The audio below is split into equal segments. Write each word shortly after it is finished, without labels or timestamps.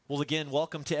Well, again,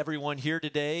 welcome to everyone here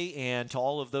today and to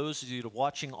all of those of you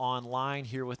watching online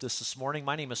here with us this morning.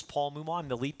 My name is Paul Muma. I'm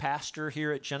the lead pastor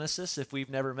here at Genesis, if we've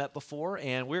never met before.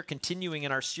 And we're continuing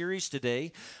in our series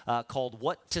today called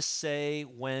What to Say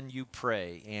When You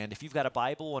Pray. And if you've got a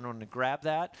Bible and want to grab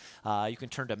that, you can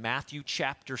turn to Matthew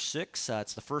chapter 6.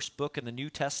 It's the first book in the New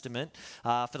Testament.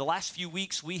 For the last few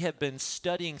weeks, we have been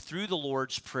studying through the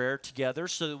Lord's Prayer together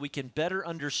so that we can better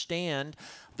understand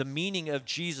the meaning of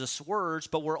Jesus' words,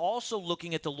 but we're also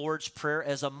looking at the Lord's Prayer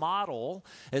as a model,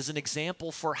 as an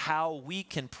example for how we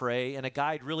can pray and a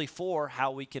guide really for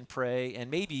how we can pray and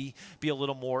maybe be a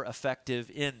little more effective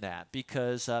in that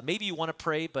because maybe you want to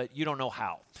pray, but you don't know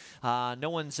how. No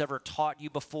one's ever taught you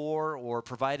before or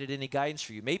provided any guidance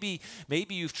for you. Maybe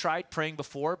you've tried praying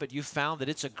before, but you've found that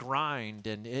it's a grind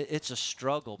and it's a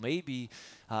struggle. Maybe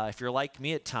if you're like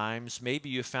me at times, maybe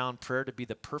you found prayer to be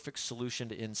the perfect solution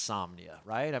to insomnia,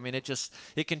 right? I mean,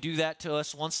 it can do that to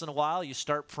us once in a while. You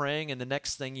start praying, and the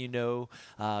next thing you know,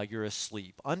 you're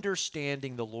asleep.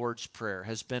 Understanding the Lord's Prayer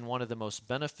has been one of the most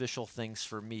beneficial things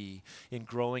for me in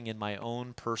growing in my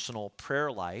own personal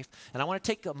prayer life. And I want to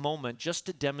take a moment just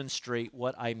to demonstrate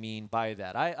what I mean by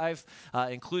that. I've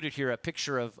included here a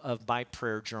picture of my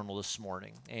prayer journal this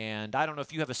morning. And I don't know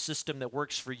if you have a system that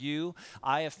works for you.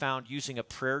 I have found using a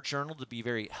prayer journal to be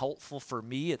very helpful for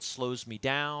me. It slows me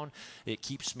down. It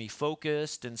keeps me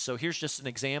focused. And so here's just an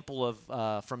example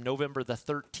of from November the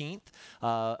 13th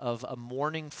of a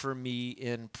morning for me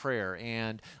in prayer.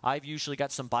 And I've usually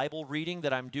got some Bible reading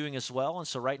that I'm doing as well. And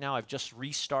so right now I've just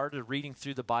restarted reading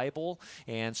through the Bible.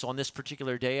 And so on this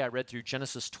particular day, I read through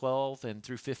Genesis 12 and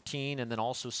through 15 and then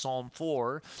also Psalm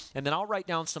 4. And then I'll write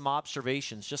down some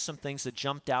observations, just some things that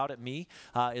jumped out at me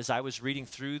as I was reading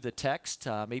through the text,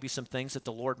 maybe some things that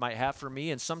the Lord might have for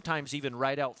me, and sometimes even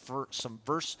write out for some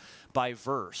verse by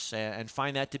verse and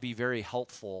find that to be very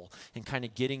helpful in kind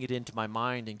of getting it into my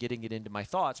mind and getting it into my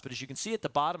thoughts. But as you can see at the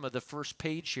bottom of the first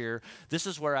page here, this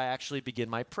is where I actually begin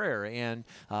my prayer and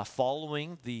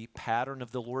following the pattern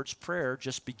of the Lord's Prayer,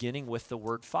 just beginning with the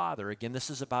word Father. Again, this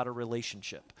is about a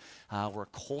relationship. We're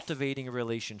cultivating a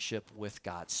relationship with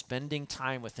God, spending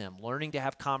time with Him, learning to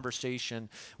have conversation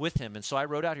with Him. And so I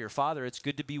wrote out here, Father, it's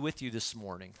good to be with you this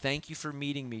morning. Thank you for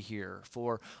meeting me here,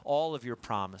 for all of your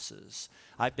promises.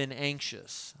 I've been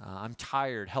anxious. I'm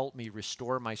tired. Help me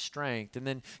restore my strength. And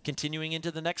then continuing into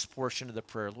the next portion of the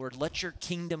prayer, Lord, let your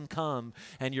kingdom come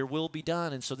and your will be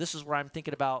done. And so this is where I'm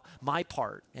thinking about my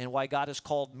part and why God has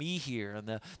called me here and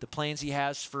the plans He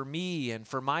has for me and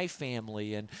for my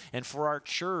family and for our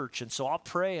church. And so I'll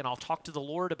pray and I'll talk to the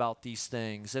Lord about these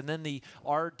things. And then the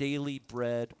Our Daily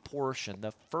Bread portion,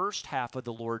 the first half of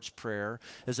the Lord's Prayer,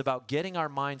 is about getting our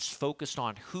minds focused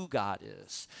on who God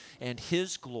is and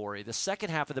His glory. The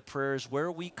second half of the prayer is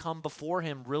where we come before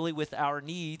Him really with our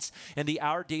needs, and the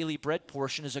Our Daily Bread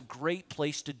portion is a great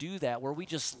place to do that, where we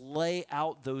just lay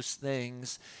out those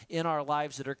things in our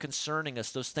lives that are concerning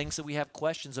us, those things that we have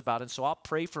questions about. And so I'll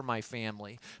pray for my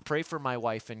family, pray for my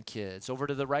wife and kids. Over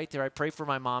to the right there, I pray for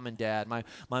my mom and dad, my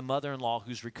mother-in-law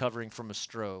who's recovering from a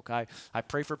stroke. I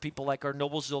pray for people like our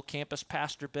Noblesville campus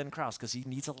pastor, Ben Krause, because he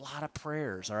needs a lot of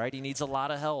prayers, all right? He needs a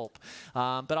lot of help.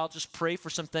 But I'll just pray for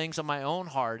some things on my own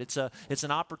heart. It's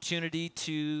an opportunity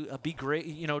to be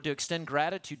great, to extend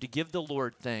gratitude, to give the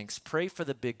Lord thanks, pray for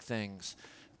the big things,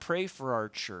 pray for our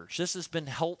church. This has been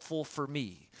helpful for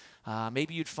me.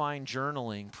 Maybe you'd find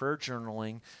prayer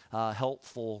journaling,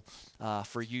 helpful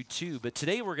for you too. But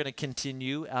today we're going to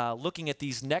continue looking at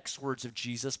these next words of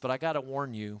Jesus, but I got to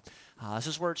warn you, this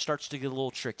is where it starts to get a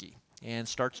little tricky and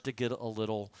starts to get a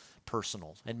little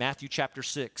personal. In Matthew chapter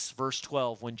 6, verse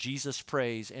 12, when Jesus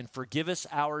prays, and forgive us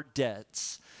our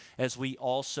debts as we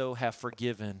also have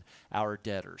forgiven our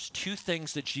debtors. Two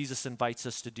things that Jesus invites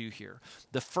us to do here.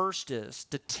 The first is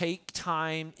to take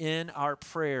time in our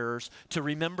prayers to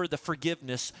remember the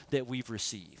forgiveness that we've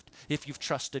received. If you've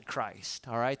trusted Christ,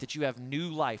 all right, that you have new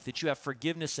life, that you have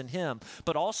forgiveness in Him,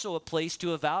 but also a place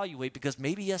to evaluate because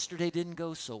maybe yesterday didn't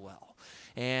go so well.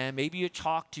 And maybe you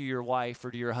talk to your wife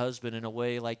or to your husband in a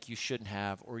way like you shouldn't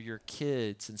have, or your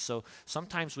kids. And so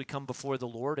sometimes we come before the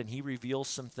Lord and He reveals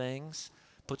some things,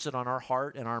 puts it on our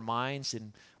heart and our minds,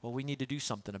 and well, we need to do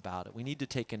something about it. We need to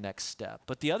take a next step.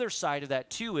 But the other side of that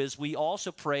too is we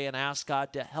also pray and ask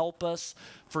God to help us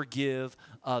forgive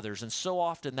others. And so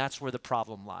often that's where the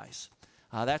problem lies.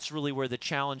 That's really where the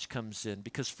challenge comes in,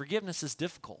 because forgiveness is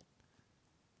difficult,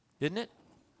 isn't it?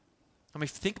 I mean,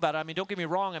 think about it. Don't get me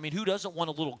wrong. Who doesn't want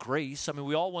a little grace?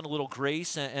 We all want a little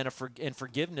grace and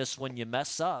forgiveness when you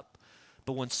mess up.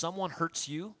 But when someone hurts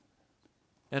you,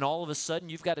 and all of a sudden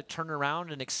you've got to turn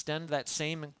around and extend that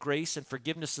same grace and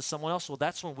forgiveness to someone else, well,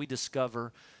 that's when we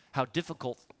discover how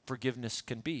difficult forgiveness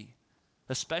can be,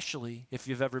 especially if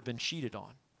you've ever been cheated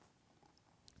on.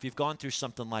 If you've gone through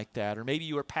something like that, or maybe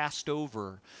you were passed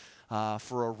over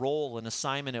for a role, an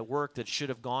assignment at work that should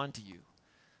have gone to you.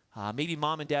 Maybe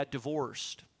mom and dad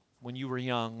divorced when you were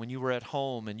young, when you were at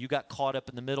home, and you got caught up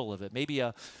in the middle of it. Maybe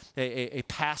a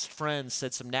past friend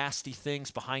said some nasty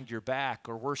things behind your back,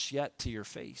 or worse yet, to your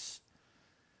face.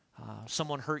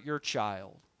 Someone hurt your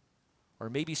child, or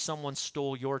maybe someone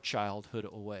stole your childhood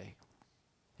away.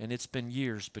 And it's been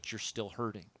years, but you're still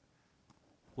hurting.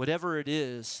 Whatever it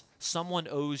is, someone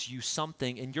owes you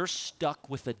something, and you're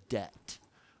stuck with a debt,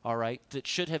 all right, that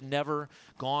should have never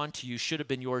gone to you, should have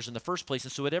been yours in the first place.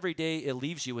 And so every day it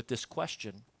leaves you with this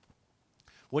question: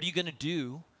 what are you going to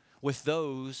do with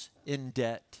those in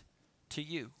debt to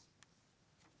you?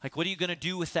 Like, what are you going to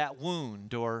do with that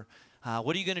wound? Or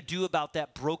what are you going to do about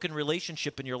that broken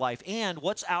relationship in your life? And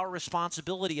what's our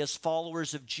responsibility as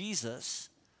followers of Jesus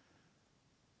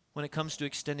when it comes to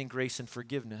extending grace and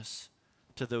forgiveness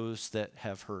to those that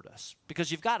have hurt us?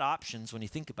 Because you've got options when you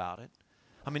think about it.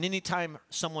 I mean, anytime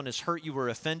someone has hurt you or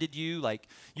offended you, like,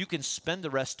 you can spend the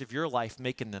rest of your life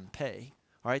making them pay.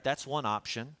 All right, that's one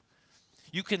option.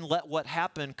 You can let what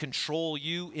happened control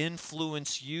you,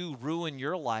 influence you, ruin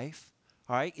your life.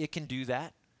 All right, it can do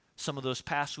that. Some of those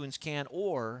past wounds can.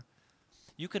 Or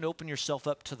you can open yourself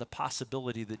up to the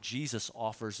possibility that Jesus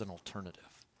offers an alternative,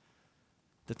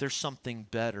 that there's something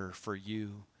better for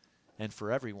you and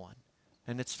for everyone.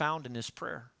 And it's found in his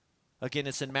prayer. Again,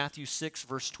 it's in Matthew 6,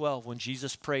 verse 12, when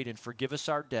Jesus prayed, "And forgive us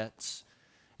our debts,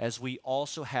 as we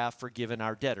also have forgiven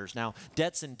our debtors." Now,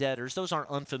 debts and debtors, those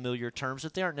aren't unfamiliar terms,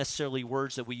 but they aren't necessarily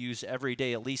words that we use every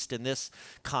day, at least in this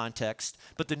context.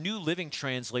 But the New Living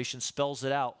Translation spells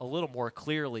it out a little more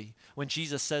clearly when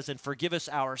Jesus says, "And forgive us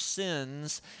our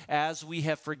sins, as we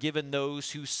have forgiven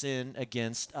those who sin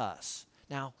against us."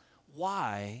 Now,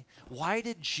 why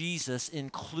did Jesus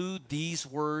include these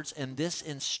words and this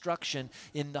instruction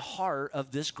in the heart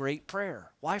of this great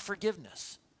prayer? Why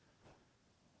forgiveness?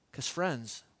 Because,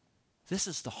 friends, this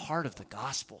is the heart of the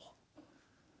gospel.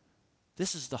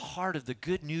 This is the heart of the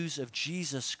good news of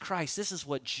Jesus Christ. This is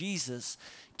what Jesus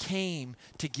came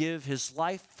to give his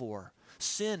life for.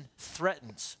 Sin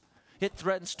threatens. It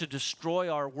threatens to destroy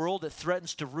our world. It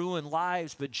threatens to ruin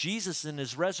lives. But Jesus in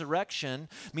his resurrection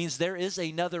means there is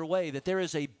another way, that there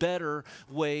is a better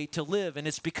way to live. And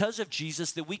it's because of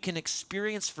Jesus that we can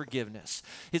experience forgiveness.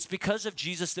 It's because of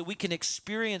Jesus that we can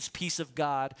experience peace of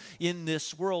God in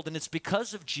this world. And it's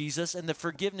because of Jesus and the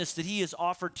forgiveness that he has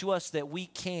offered to us that we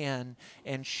can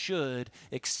and should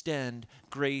extend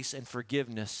grace and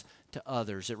forgiveness to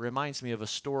others. It reminds me of a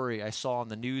story I saw on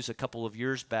the news a couple of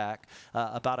years back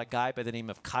about a guy by the name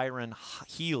of Kyron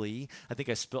Healy. I think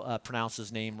I pronounced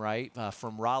his name right,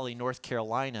 from Raleigh, North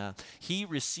Carolina. He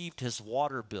received his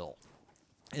water bill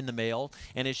in the mail,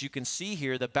 and as you can see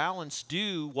here, the balance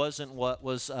due wasn't what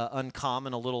was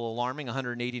uncommon, a little alarming,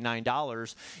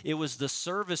 $189. It was the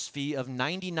service fee of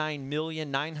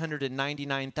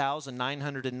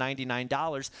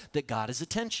 $99,999,999 that got his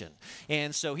attention.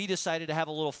 And so he decided to have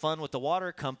a little fun with the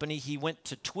water company. He went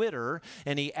to Twitter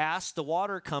and he asked the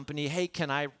water company, "Hey,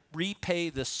 can I repay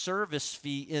the service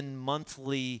fee in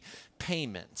monthly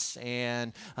payments?"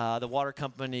 And the water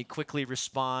company quickly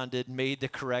responded, made the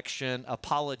correction,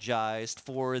 apologized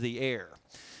for the error.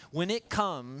 When it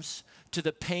comes to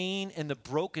the pain and the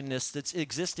brokenness that's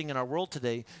existing in our world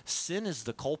today, sin is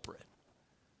the culprit.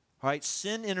 All right,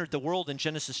 sin entered the world in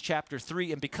Genesis chapter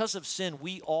 3, and because of sin,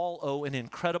 we all owe an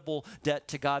incredible debt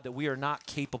to God that we are not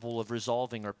capable of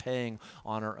resolving or paying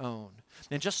on our own.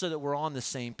 And just so that we're on the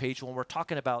same page, when we're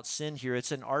talking about sin here,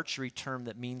 it's an archery term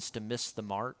that means to miss the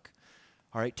mark,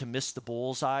 all right, to miss the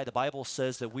bullseye. The Bible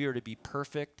says that we are to be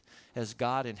perfect as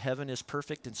God in heaven is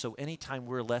perfect, and so anytime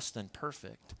we're less than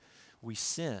perfect, we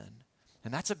sin.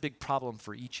 And that's a big problem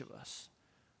for each of us,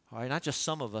 all right, not just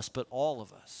some of us, but all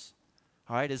of us.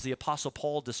 All right, as the Apostle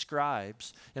Paul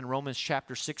describes in Romans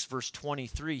chapter 6, verse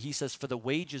 23, he says, "For the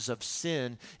wages of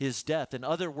sin is death." In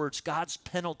other words, God's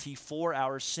penalty for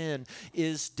our sin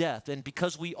is death. And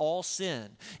because we all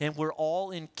sin and we're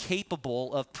all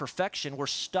incapable of perfection, we're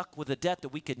stuck with a debt that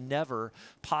we could never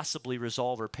possibly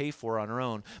resolve or pay for on our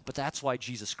own. But that's why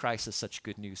Jesus Christ is such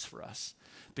good news for us.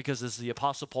 Because as the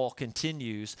Apostle Paul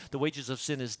continues, the wages of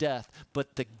sin is death,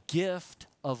 but the gift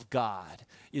of God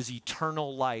is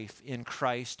eternal life in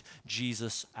Christ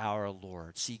Jesus our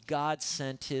Lord. See, God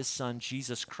sent his son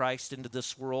Jesus Christ into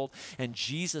this world, and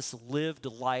Jesus lived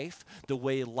life the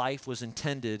way life was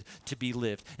intended to be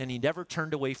lived. And he never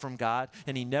turned away from God,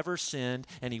 and he never sinned,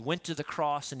 and he went to the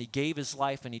cross, and he gave his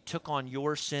life, and he took on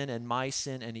your sin and my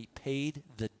sin, and he paid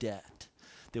the debt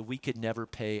that we could never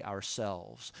pay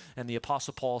ourselves. And the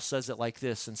Apostle Paul says it like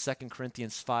this in 2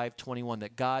 Corinthians 5:21,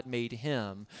 that God made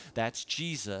him, that's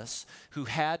Jesus, who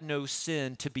had no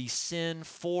sin, to be sin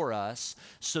for us,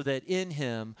 so that in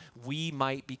him we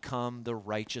might become the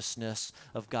righteousness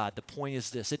of God. The point is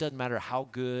this: it doesn't matter how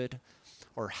good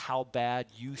or how bad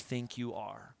you think you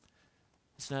are.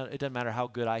 It doesn't matter how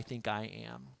good I think I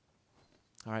am.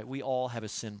 All right, we all have a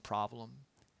sin problem.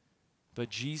 But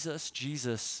Jesus,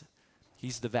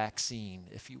 he's the vaccine,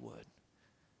 if you would.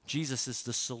 Jesus is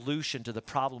the solution to the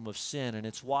problem of sin, and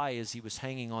it's why, as he was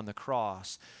hanging on the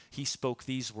cross, he spoke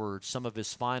these words, some of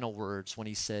his final words, when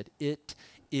he said, "It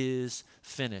is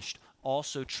finished."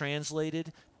 Also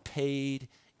translated, paid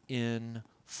in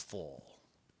full.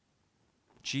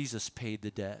 Jesus paid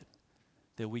the debt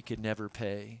that we could never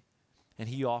pay, and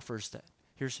he offers that.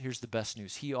 Here's the best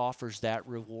news. He offers that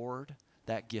reward,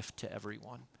 that gift to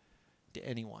everyone, to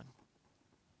anyone.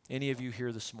 Any of you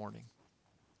here this morning,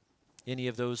 any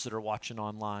of those that are watching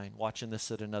online, watching this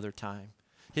at another time,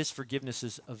 his forgiveness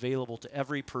is available to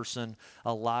every person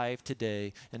alive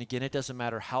today. And again, it doesn't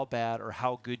matter how bad or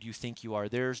how good you think you are.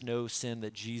 There's no sin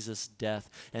that Jesus' death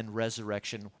and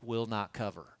resurrection will not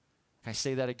cover. Can I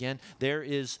say that again? There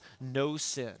is no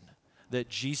sin that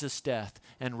Jesus' death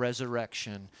and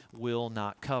resurrection will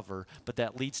not cover. But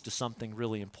that leads to something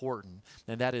really important,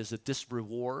 and that is that this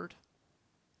reward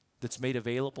that's made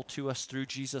available to us through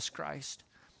Jesus Christ,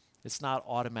 it's not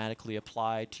automatically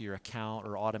applied to your account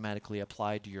or automatically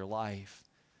applied to your life.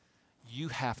 You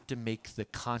have to make the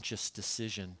conscious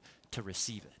decision to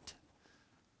receive it.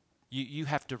 You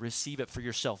have to receive it for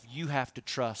yourself. You have to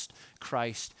trust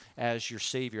Christ as your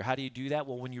Savior. How do you do that?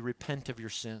 Well, when you repent of your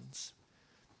sins,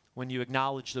 when you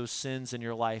acknowledge those sins in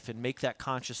your life and make that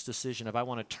conscious decision of, I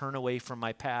want to turn away from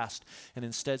my past and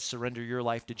instead surrender your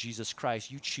life to Jesus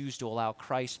Christ, you choose to allow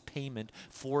Christ's payment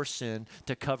for sin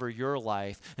to cover your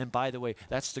life. And by the way,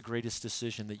 that's the greatest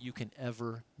decision that you can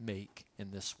ever make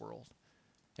in this world.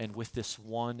 And with this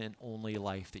one and only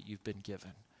life that you've been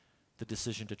given, the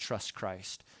decision to trust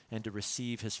Christ and to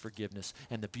receive his forgiveness.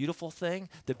 And the beautiful thing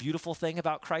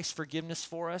about Christ's forgiveness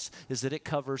for us is that it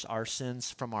covers our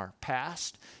sins from our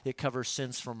past, it covers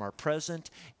sins from our present,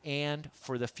 and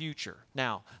for the future.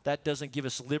 Now, that doesn't give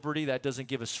us liberty, that doesn't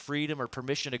give us freedom or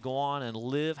permission to go on and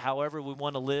live however we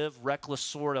want to live, reckless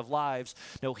sort of lives.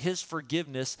 No, his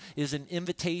forgiveness is an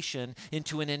invitation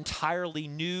into an entirely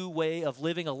new way of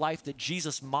living a life that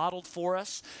Jesus modeled for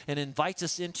us and invites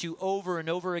us into over and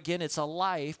over again. It's a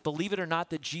life, believe it or not,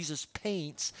 that Jesus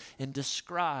paints and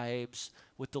describes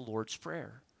with the Lord's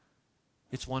Prayer.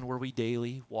 It's one where we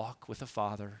daily walk with a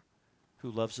Father who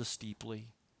loves us deeply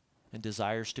and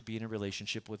desires to be in a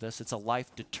relationship with us. It's a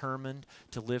life determined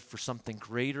to live for something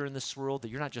greater in this world, that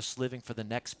you're not just living for the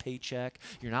next paycheck,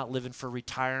 you're not living for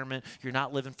retirement, you're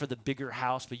not living for the bigger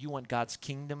house, but you want God's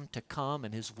kingdom to come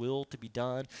and his will to be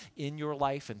done in your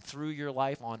life and through your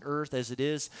life on earth as it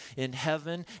is in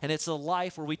heaven. And it's a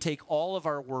life where we take all of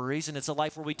our worries, and it's a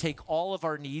life where we take all of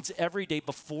our needs every day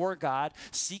before God,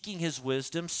 seeking his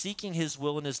wisdom, seeking his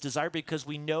will and his desire, because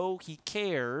we know he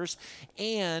cares.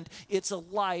 And it's a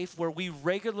life where we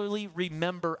regularly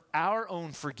remember our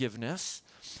own forgiveness.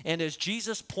 And as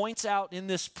Jesus points out in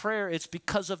this prayer, it's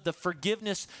because of the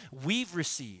forgiveness we've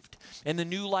received and the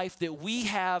new life that we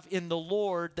have in the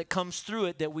Lord that comes through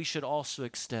it, that we should also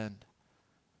extend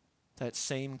that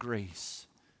same grace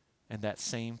and that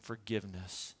same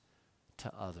forgiveness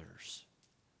to others.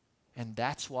 And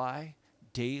that's why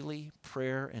daily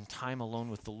prayer and time alone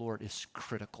with the Lord is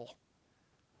critical.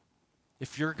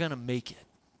 If you're going to make it,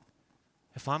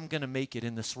 if I'm going to make it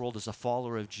in this world as a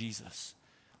follower of Jesus,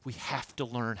 we have to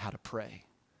learn how to pray.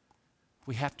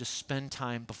 We have to spend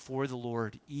time before the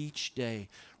Lord each day,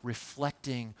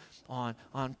 reflecting on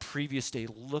previous day,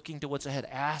 looking to what's ahead,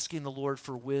 asking the Lord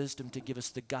for wisdom to give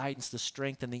us the guidance, the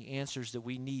strength, and the answers that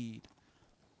we need.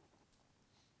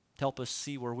 Help us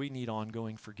see where we need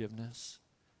ongoing forgiveness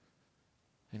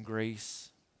and grace,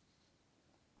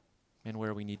 and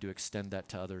where we need to extend that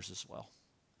to others as well.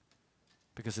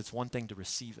 Because it's one thing to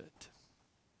receive it,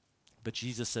 but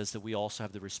Jesus says that we also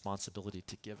have the responsibility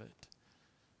to give it,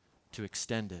 to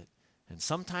extend it. And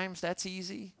sometimes that's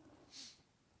easy.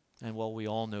 And well, we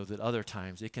all know that other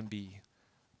times it can be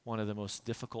one of the most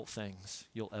difficult things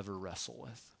you'll ever wrestle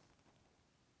with.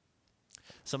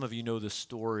 Some of you know the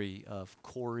story of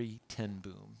Corrie ten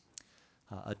Boom,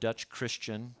 a Dutch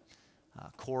Christian.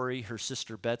 Corrie, her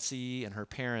sister Betsy, and her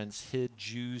parents hid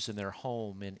Jews in their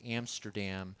home in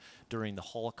Amsterdam during the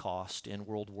Holocaust in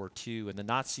World War II. And the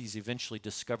Nazis eventually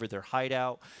discovered their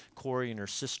hideout. Corrie and her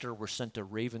sister were sent to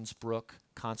Ravensbrück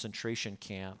concentration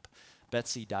camp.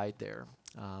 Betsy died there.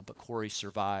 but Corey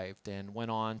survived and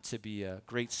went on to be a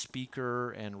great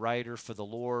speaker and writer for the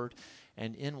Lord.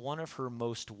 And in one of her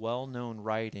most well-known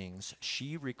writings,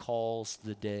 she recalls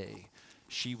the day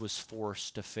she was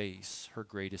forced to face her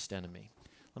greatest enemy.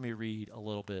 Let me read a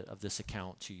little bit of this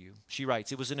account to you. She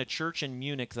writes, "It was in a church in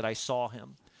Munich that I saw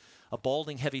him. A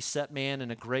balding, heavy-set man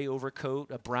in a gray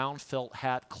overcoat, a brown felt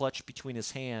hat clutched between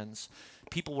his hands.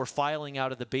 People were filing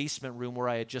out of the basement room where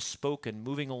I had just spoken,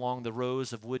 moving along the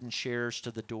rows of wooden chairs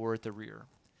to the door at the rear.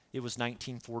 It was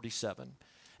 1947,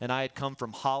 and I had come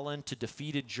from Holland to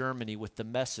defeated Germany with the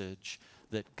message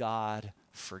that God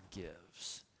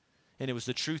forgives. And it was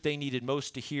the truth they needed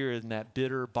most to hear in that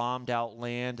bitter, bombed-out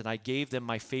land, and I gave them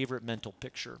my favorite mental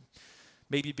picture.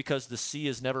 Maybe because the sea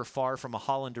is never far from a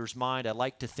Hollander's mind, I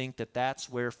like to think that that's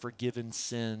where forgiven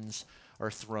sins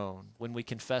are thrown. When we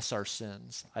confess our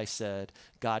sins," I said,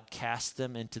 "God casts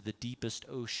them into the deepest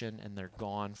ocean and they're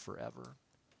gone forever."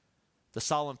 The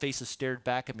solemn faces stared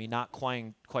back at me, not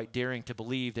quite daring to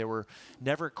believe there were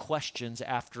never questions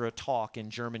after a talk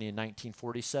in Germany in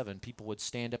 1947. People would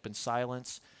stand up in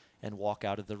silence and walk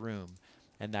out of the room.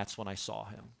 And that's when I saw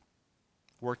him,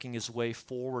 working his way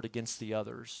forward against the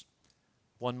others.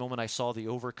 One moment I saw the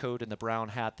overcoat and the brown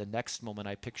hat. The next moment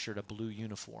I pictured a blue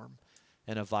uniform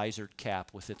and a visored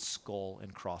cap with its skull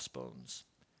and crossbones.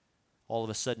 All of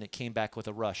a sudden it came back with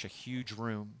a rush, a huge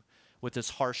room with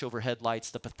its harsh overhead lights,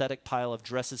 the pathetic pile of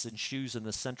dresses and shoes in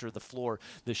the center of the floor,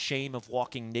 the shame of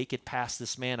walking naked past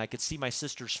this man. I could see my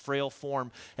sister's frail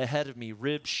form ahead of me,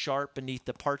 ribs sharp beneath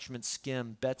the parchment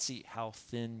skin. "Betsy, how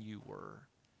thin you were."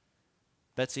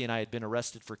 Betsy and I had been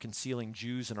arrested for concealing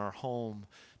Jews in our home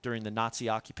during the Nazi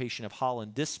occupation of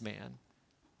Holland. This man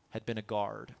had been a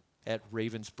guard at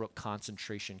Ravensbrück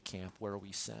concentration camp where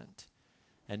we sent.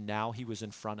 And now he was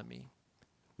in front of me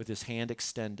with his hand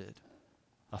extended.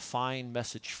 "A fine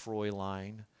message,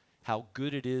 Fräulein. How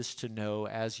good it is to know,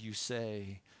 as you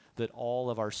say, that all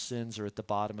of our sins are at the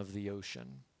bottom of the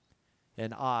ocean."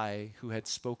 And I, who had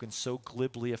spoken so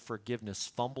glibly of forgiveness,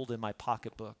 fumbled in my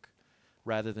pocketbook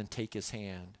rather than take his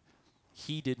hand.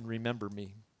 He didn't remember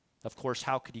me. Of course,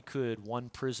 how could he could, one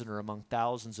prisoner among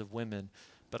thousands of women,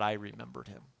 but I remembered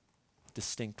him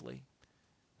distinctly.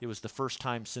 It was the first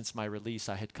time since my release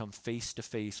I had come face to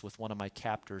face with one of my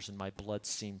captors, and my blood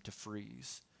seemed to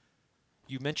freeze.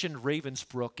 "You mentioned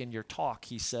Ravensbrück in your talk,"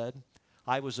 he said.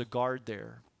 "I was a guard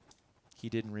there." He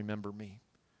didn't remember me.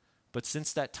 "But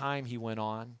since that time," he went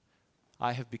on,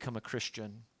 "I have become a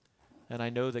Christian. And I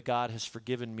know that God has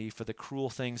forgiven me for the cruel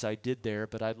things I did there,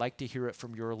 but I'd like to hear it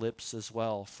from your lips as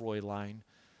well, Fräulein."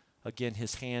 Again,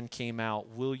 his hand came out.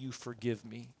 "Will you forgive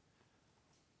me?"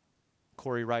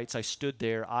 Corey writes, "I stood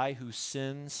there, I whose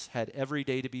sins had every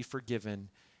day to be forgiven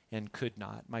and could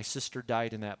not. My sister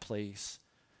died in that place.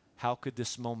 How could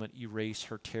this moment erase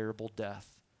her terrible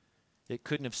death? It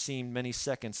couldn't have seemed many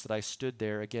seconds that I stood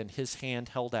there, again, his hand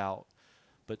held out,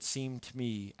 but seemed to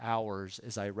me hours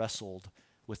as I wrestled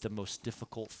with the most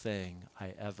difficult thing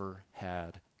I ever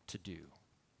had to do."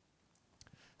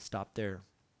 Stop there.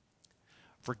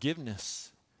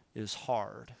 Forgiveness is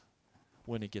hard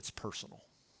when it gets personal.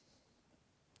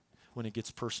 When it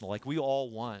gets personal, like we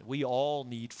all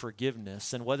need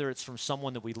forgiveness. And whether it's from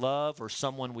someone that we love or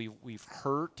someone we've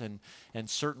hurt, and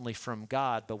certainly from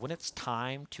God, but when it's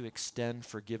time to extend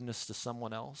forgiveness to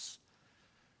someone else,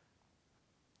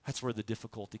 that's where the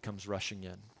difficulty comes rushing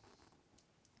in.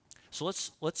 So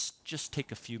let's just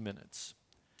take a few minutes.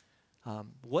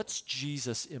 What's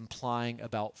Jesus implying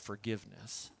about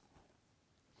forgiveness?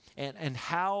 And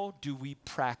how do we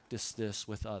practice this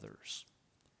with others?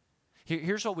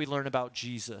 Here's what we learn about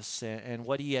Jesus and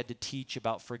what he had to teach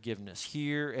about forgiveness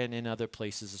here and in other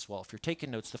places as well. If you're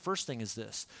taking notes, the first thing is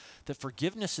this, that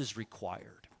forgiveness is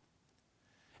required.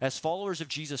 As followers of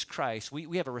Jesus Christ,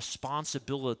 we have a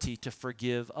responsibility to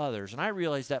forgive others. And I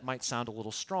realize that might sound a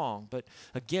little strong, but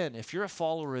again, if you're a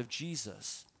follower of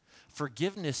Jesus,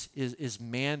 forgiveness is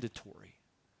mandatory.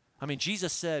 I mean,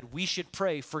 Jesus said we should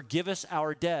pray, "Forgive us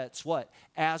our debts," what?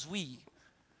 "As we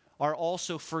are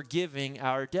also forgiving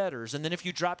our debtors." And then if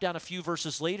you drop down a few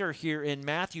verses later here in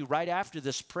Matthew, right after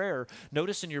this prayer,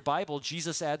 notice in your Bible,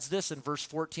 Jesus adds this in verse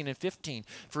 14 and 15.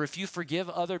 "For if you forgive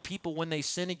other people when they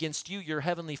sin against you, your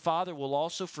heavenly Father will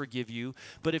also forgive you.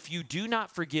 But if you do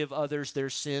not forgive others their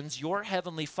sins, your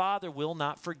heavenly Father will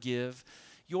not forgive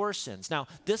your sins." Now,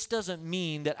 this doesn't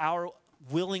mean that our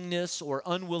willingness or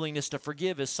unwillingness to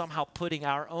forgive is somehow putting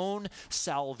our own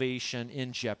salvation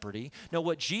in jeopardy. No,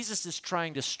 what Jesus is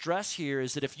trying to stress here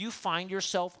is that if you find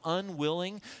yourself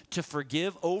unwilling to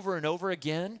forgive over and over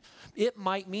again, it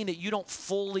might mean that you don't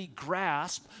fully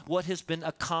grasp what has been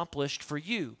accomplished for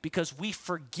you, because we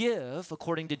forgive,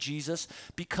 according to Jesus,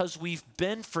 because we've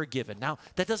been forgiven. Now,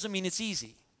 that doesn't mean it's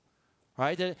easy,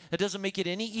 right? That doesn't make it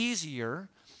any easier,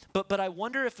 but I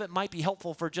wonder if it might be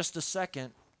helpful for just a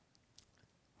second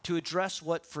to address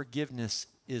what forgiveness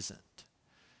isn't.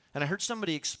 And I heard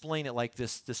somebody explain it like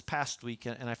this past week,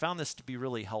 and I found this to be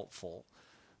really helpful.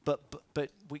 But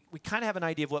we kind of have an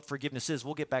idea of what forgiveness is.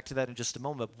 We'll get back to that in just a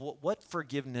moment. But what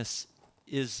forgiveness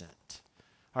isn't.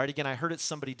 All right, again, I heard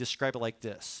somebody describe it like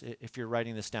this, if you're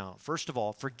writing this down. First of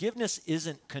all, forgiveness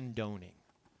isn't condoning.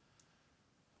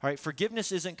 All right,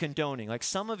 forgiveness isn't condoning. Like,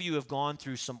 some of you have gone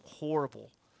through some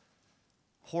horrible,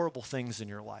 horrible things in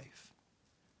your life.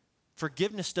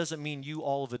 Forgiveness doesn't mean you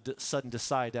all of a sudden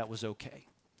decide that was okay,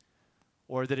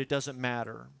 or that it doesn't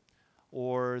matter,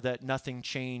 or that nothing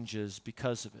changes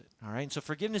because of it. All right? And so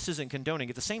forgiveness isn't condoning.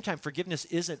 At the same time, forgiveness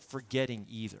isn't forgetting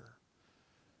either.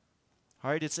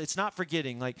 All right? It's not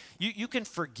forgetting. Like, you can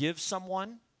forgive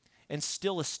someone and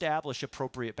still establish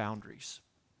appropriate boundaries.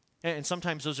 And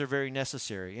sometimes those are very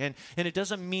necessary. And it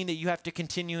doesn't mean that you have to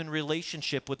continue in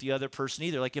relationship with the other person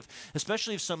either. Like,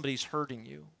 especially if somebody's hurting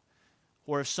you,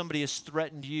 or if somebody has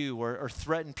threatened you or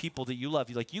threatened people that you love,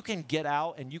 you can get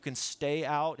out and you can stay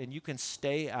out and you can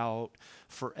stay out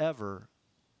forever,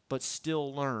 but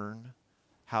still learn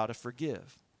how to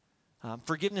forgive.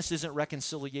 Forgiveness isn't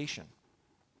reconciliation.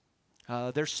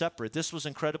 They're separate. This was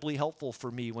incredibly helpful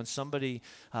for me when somebody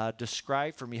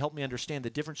described for me, helped me understand the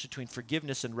difference between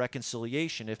forgiveness and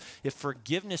reconciliation. If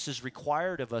forgiveness is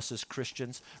required of us as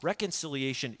Christians,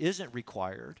 reconciliation isn't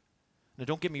required. Now,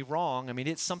 don't get me wrong. I mean,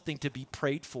 it's something to be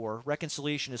prayed for.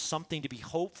 Reconciliation is something to be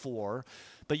hoped for.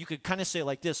 But you could kind of say it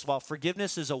like this: while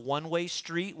forgiveness is a one-way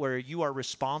street where you are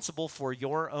responsible for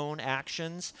your own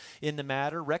actions in the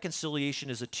matter, reconciliation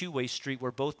is a two-way street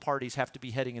where both parties have to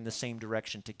be heading in the same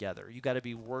direction together. You got to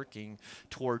be working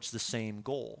towards the same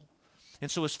goal. And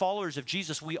so as followers of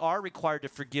Jesus, we are required to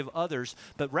forgive others,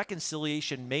 but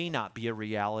reconciliation may not be a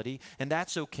reality, and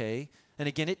that's okay. And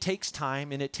again, it takes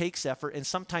time and it takes effort, and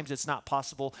sometimes it's not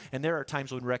possible, and there are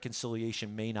times when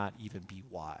reconciliation may not even be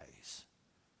wise.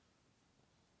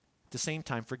 At the same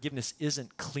time, forgiveness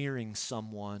isn't clearing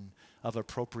someone of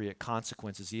appropriate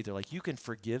consequences either. Like, you can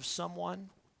forgive someone,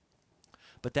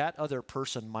 but that other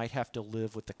person might have to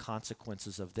live with the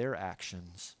consequences of their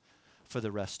actions for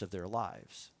the rest of their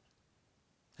lives.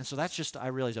 And so that's just, I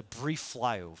realize, a brief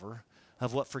flyover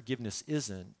of what forgiveness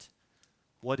isn't.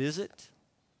 What is it?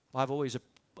 Well, I've always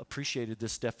appreciated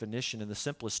this definition in the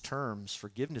simplest terms.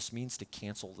 Forgiveness means to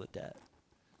cancel the debt.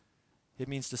 It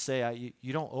means to say,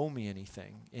 you don't owe me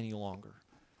anything any longer.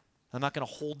 I'm not going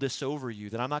to hold this over you,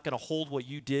 that I'm not going to hold what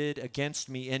you did against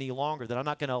me any longer, that I'm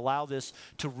not going to allow this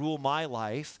to rule my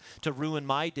life, to ruin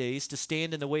my days, to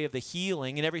stand in the way of the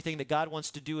healing and everything that God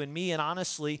wants to do in me, and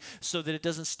honestly, so that it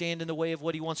doesn't stand in the way of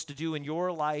what he wants to do in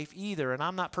your life either. And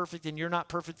I'm not perfect and you're not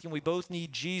perfect, and we both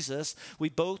need Jesus. We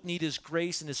both need his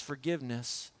grace and his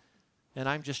forgiveness. And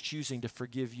I'm just choosing to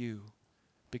forgive you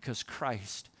because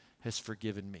Christ has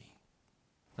forgiven me.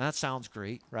 Now, that sounds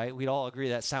great, right? We'd all agree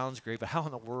that sounds great, but how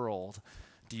in the world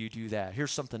do you do that?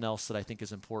 Here's something else that I think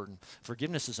is important.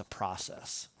 Forgiveness is a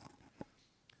process.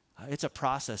 It's a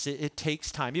process. It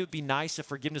takes time. It would be nice if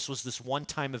forgiveness was this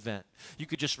one-time event. You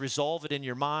could just resolve it in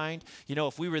your mind. You know,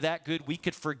 if we were that good, we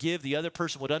could forgive. The other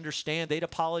person would understand. They'd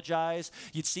apologize.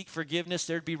 You'd seek forgiveness.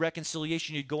 There'd be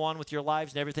reconciliation. You'd go on with your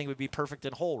lives, and everything would be perfect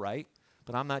and whole, right?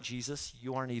 But I'm not Jesus.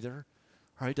 You aren't either.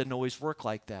 All right? It doesn't always work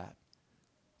like that.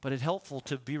 But it's helpful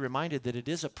to be reminded that it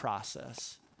is a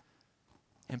process.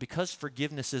 And because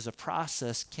forgiveness is a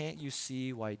process, can't you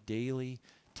see why daily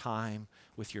time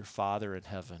with your Father in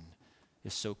heaven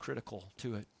is so critical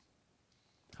to it?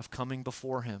 Of coming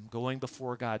before him, going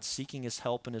before God, seeking his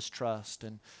help and his trust.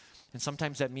 And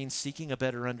sometimes that means seeking a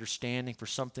better understanding for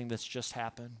something that's just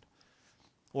happened.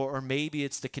 Or maybe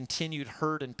it's the continued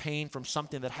hurt and pain from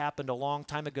something that happened a long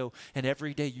time ago, and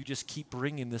every day you just keep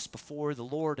bringing this before the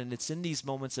Lord, and it's in these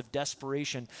moments of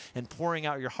desperation and pouring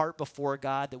out your heart before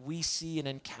God that we see and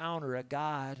encounter a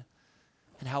God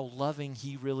and how loving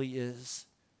he really is,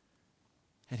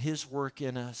 and his work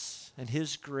in us, and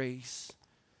his grace.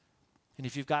 And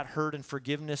if you've got hurt and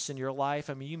forgiveness in your life,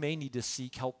 I mean, you may need to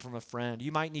seek help from a friend.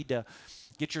 You might need to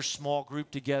get your small group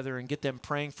together and get them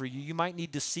praying for you. You might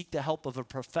need to seek the help of a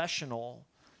professional,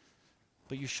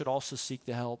 but you should also seek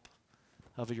the help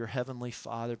of your Heavenly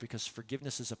Father, because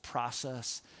forgiveness is a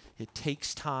process. It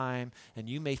takes time, and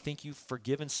you may think you've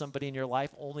forgiven somebody in your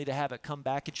life only to have it come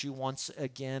back at you once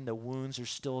again. The wounds are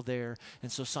still there,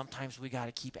 and so sometimes we got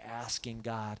to keep asking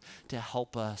God to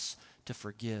help us to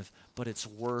forgive, but it's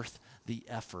worth the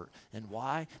effort. And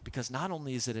why? Because not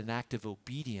only is it an act of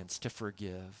obedience to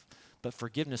forgive, but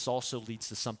forgiveness also leads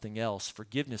to something else.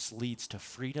 Forgiveness leads to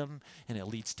freedom, and it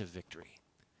leads to victory.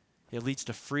 It leads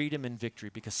to freedom and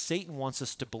victory, because Satan wants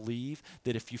us to believe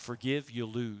that if you forgive, you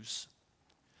lose.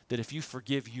 That if you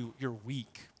forgive, you're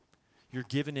weak. You're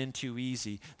given in too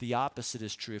easy. The opposite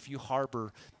is true. If you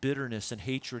harbor bitterness and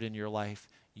hatred in your life,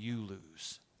 you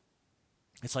lose.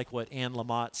 It's like what Anne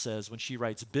Lamott says when she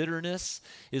writes, bitterness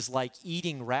is like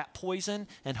eating rat poison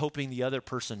and hoping the other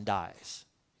person dies.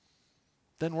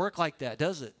 Doesn't work like that,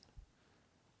 does it?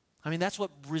 I mean, that's what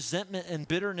resentment and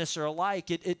bitterness are like.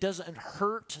 It doesn't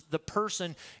hurt the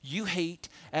person you hate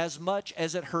as much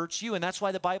as it hurts you. And that's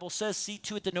why the Bible says, see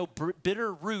to it that no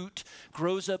bitter root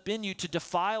grows up in you to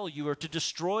defile you or to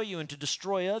destroy you and to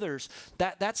destroy others.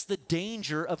 That's the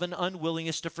danger of an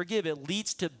unwillingness to forgive. It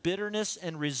leads to bitterness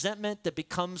and resentment that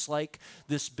becomes like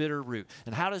this bitter root.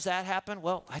 And how does that happen?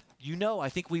 Well, I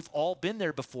think we've all been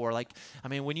there before.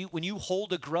 When you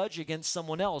hold a grudge against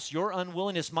someone else, your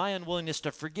unwillingness, my unwillingness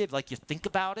to forgive, like you think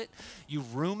about it, you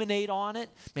ruminate on it,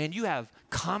 man, you have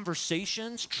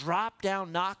conversations, drop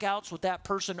down knockouts with that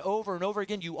person over and over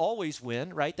again. You always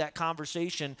win, right? That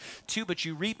conversation too, but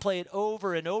you replay it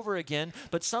over and over again.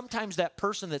 But sometimes that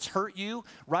person that's hurt you,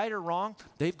 right or wrong,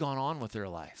 they've gone on with their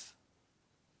life.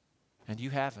 And you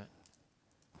haven't.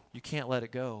 You can't let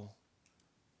it go.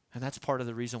 And that's part of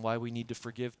the reason why we need to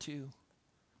forgive too.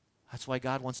 That's why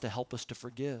God wants to help us to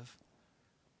forgive.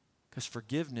 Because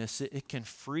forgiveness, it can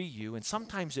free you, and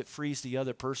sometimes it frees the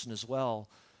other person as well.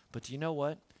 But do you know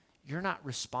what? You're not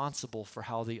responsible for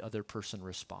how the other person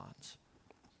responds.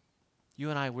 You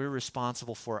and I, we're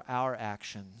responsible for our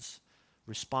actions,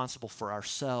 responsible for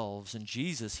ourselves. And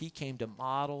Jesus, he came to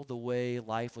model the way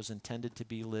life was intended to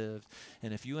be lived.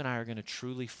 And if you and I are going to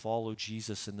truly follow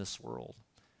Jesus in this world,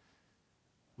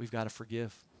 we've got to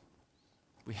forgive.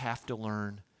 We have to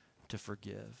learn to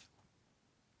forgive.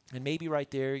 And maybe right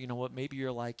there, you know what, maybe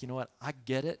you're like, you know what, I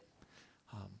get it.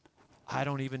 I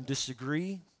don't even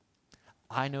disagree.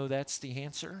 I know that's the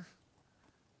answer,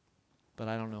 but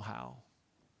I don't know how.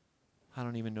 I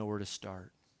don't even know where to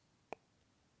start.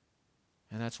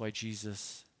 And that's why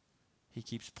Jesus, he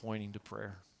keeps pointing to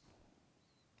prayer.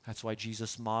 That's why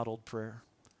Jesus modeled prayer.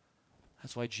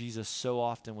 That's why Jesus so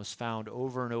often was found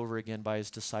over and over again by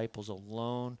his disciples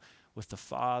alone with the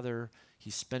Father.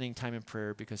 He's spending time in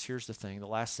prayer, because here's the thing, the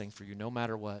last thing for you, no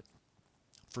matter what,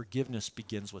 forgiveness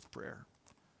begins with prayer.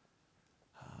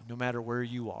 No matter where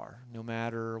you are, no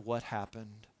matter what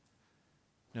happened,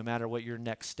 no matter what your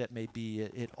next step may be,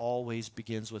 it always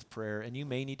begins with prayer. And you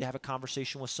may need to have a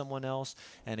conversation with someone else.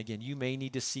 And again, you may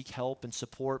need to seek help and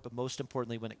support. But most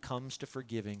importantly, when it comes to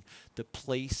forgiving, the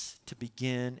place to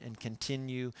begin and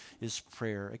continue is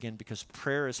prayer. Again, because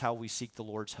prayer is how we seek the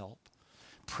Lord's help.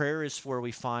 Prayer is where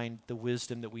we find the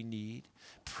wisdom that we need.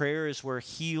 Prayer is where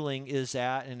healing is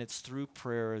at, and it's through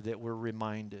prayer that we're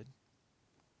reminded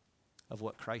of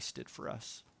what Christ did for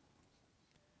us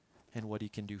and what he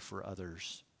can do for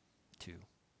others too.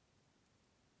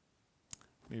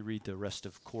 Let me read the rest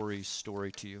of Corey's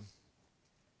story to you.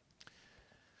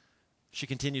 She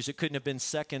continues, it couldn't have been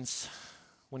seconds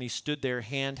when he stood there,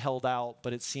 hand held out,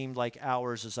 but it seemed like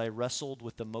hours as I wrestled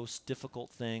with the most difficult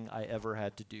thing I ever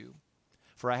had to do.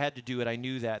 For I had to do it. I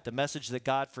knew that. The message that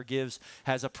God forgives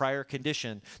has a prior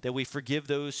condition, that we forgive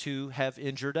those who have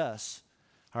injured us.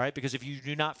 All right? Because if you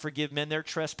do not forgive men their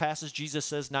trespasses, Jesus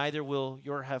says, neither will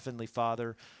your heavenly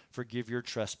Father forgive your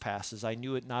trespasses. I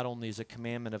knew it not only as a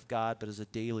commandment of God, but as a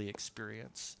daily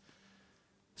experience.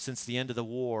 Since the end of the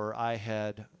war, I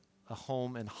had a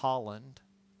home in Holland.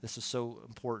 This is so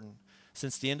important.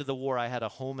 Since the end of the war, I had a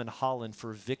home in Holland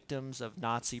for victims of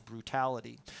Nazi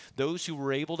brutality. Those who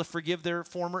were able to forgive their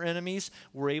former enemies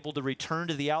were able to return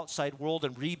to the outside world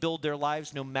and rebuild their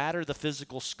lives no matter the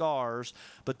physical scars,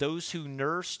 but those who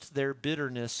nursed their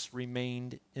bitterness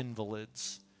remained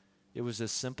invalids. It was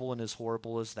as simple and as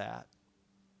horrible as that.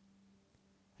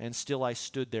 And still I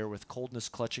stood there with coldness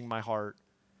clutching my heart.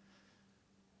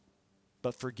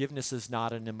 But forgiveness is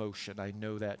not an emotion. I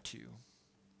know that too.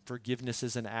 Forgiveness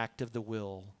is an act of the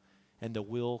will, and the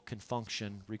will can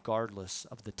function regardless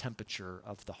of the temperature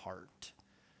of the heart.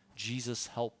 Jesus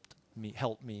helped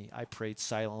me. I prayed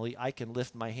silently. I can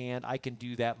lift my hand. I can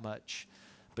do that much,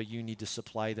 but you need to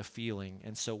supply the feeling.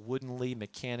 And so woodenly,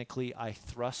 mechanically, I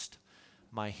thrust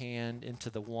my hand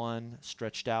into the one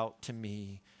stretched out to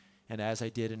me, And as I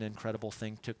did, an incredible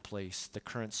thing took place. The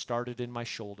current started in my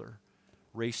shoulder,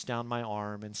 raced down my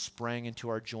arm, and sprang into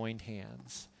our joined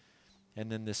hands.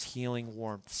 And then this healing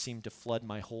warmth seemed to flood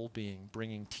my whole being,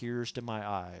 bringing tears to my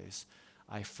eyes.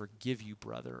 I forgive you,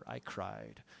 brother, I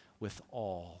cried with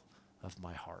all of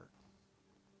my heart.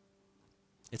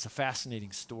 It's a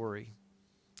fascinating story.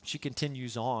 She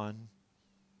continues on,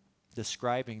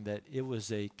 describing that it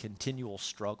was a continual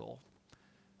struggle.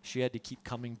 She had to keep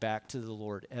coming back to the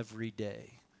Lord every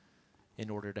day in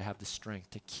order to have the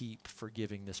strength to keep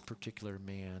forgiving this particular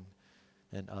man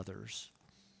and others.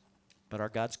 But our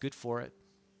God's good for it.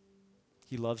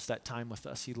 He loves that time with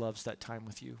us. He loves that time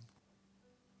with you.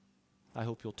 I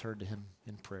hope you'll turn to him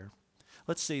in prayer.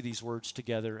 Let's say these words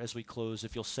together as we close.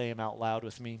 If you'll say them out loud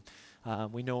with me.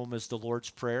 We know them as the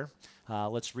Lord's Prayer.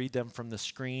 Let's read them from the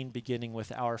screen, beginning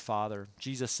with Our Father.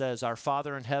 Jesus says, Our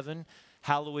Father in heaven,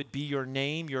 hallowed be your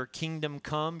name. Your kingdom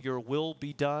come, your will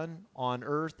be done on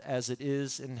earth as it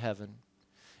is in heaven.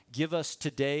 Give us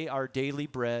today our daily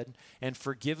bread, and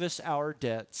forgive us our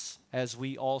debts as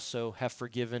we also have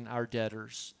forgiven our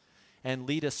debtors. And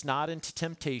lead us not into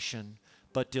temptation,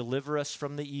 but deliver us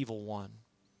from the evil one.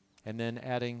 And then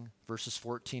adding verses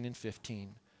 14 and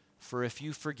 15. For if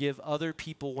you forgive other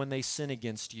people when they sin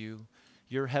against you,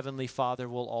 your heavenly Father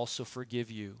will also forgive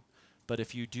you. But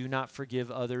if you do not forgive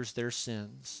others their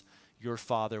sins, your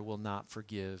Father will not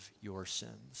forgive your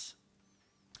sins.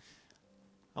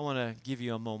 I want to give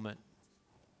you a moment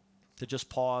to just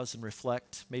pause and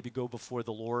reflect, maybe go before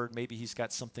the Lord. Maybe he's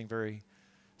got something very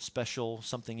special,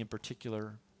 something in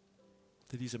particular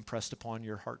that he's impressed upon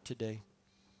your heart today.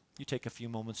 You take a few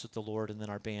moments with the Lord, and then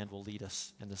our band will lead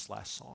us in this last song.